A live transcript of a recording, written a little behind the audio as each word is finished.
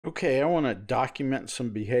Okay, I want to document some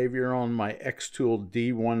behavior on my xTool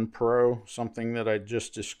D1 Pro, something that I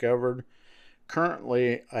just discovered.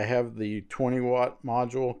 Currently, I have the 20-watt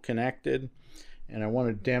module connected, and I want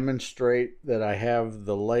to demonstrate that I have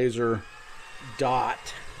the laser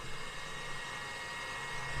dot.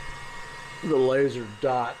 The laser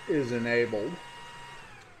dot is enabled.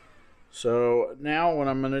 So now what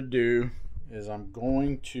I'm going to do is I'm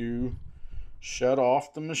going to shut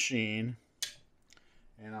off the machine,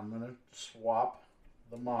 and I'm going to swap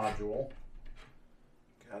the module.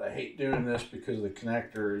 God, I hate doing this because the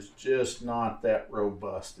connector is just not that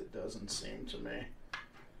robust, it doesn't seem to me.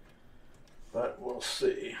 But we'll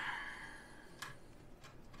see.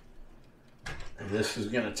 This is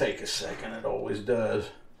going to take a second, it always does.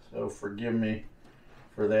 So forgive me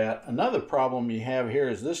for that. Another problem you have here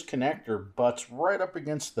is this connector butts right up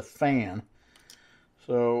against the fan.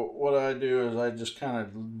 So what I do is I just kind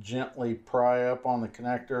of gently pry up on the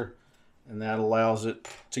connector, and that allows it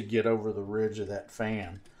to get over the ridge of that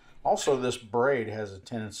fan. Also, this braid has a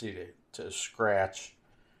tendency to scratch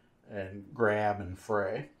and grab and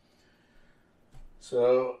fray.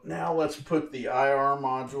 So now let's put the IR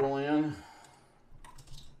module in.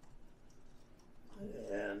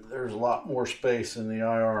 And there's a lot more space in the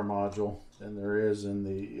IR module than there is in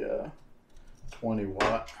the 20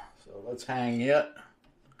 watt. So let's hang it.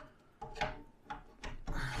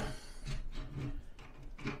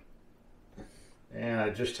 And I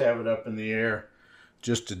just have it up in the air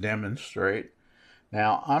just to demonstrate.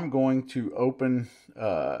 Now I'm going to open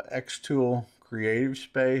xTool Creative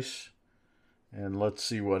Space, and let's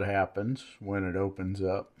see what happens when it opens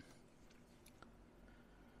up.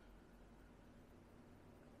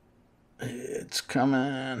 It's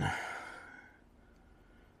coming,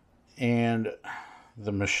 and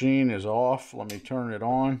the machine is off. Let me turn it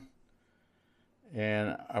on.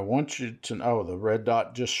 And I want you to know the red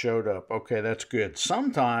dot just showed up. Okay, that's good.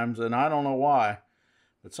 Sometimes, and I don't know why,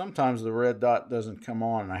 but sometimes the red dot doesn't come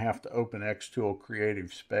on, and I have to open xTool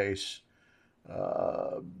Creative Space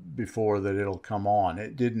before that it'll come on.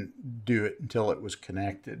 It didn't do it until it was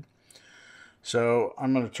connected. So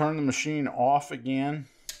I'm going to turn the machine off again,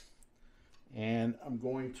 and I'm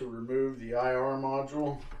going to remove the IR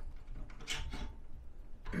module,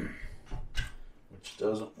 which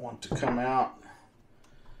doesn't want to come out.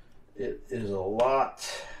 It is a lot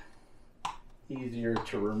easier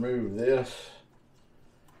to remove this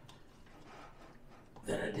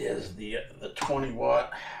than it is the 20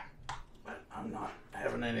 watt, but I'm not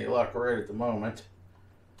having any luck right at the moment.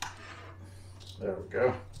 There we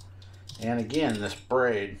go. And again, this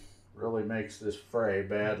braid really makes this fray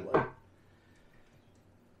badly.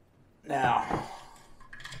 Now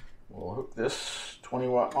we'll hook this 20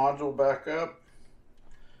 watt module back up.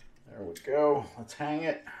 There we go. Let's hang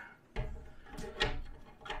it.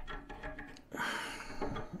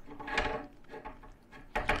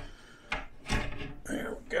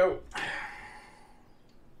 There we go.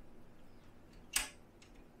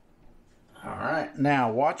 All right,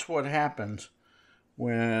 now watch what happens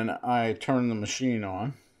when I turn the machine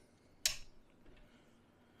on.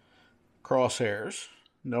 Crosshairs,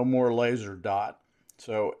 no more laser dot.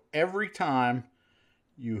 So every time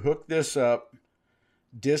you hook this up,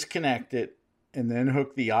 disconnect it, and then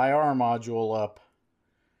hook the IR module up,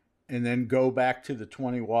 and then go back to the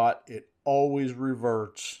 20 watt, it always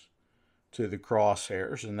reverts to the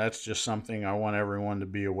crosshairs, and that's just something I want everyone to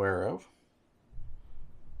be aware of.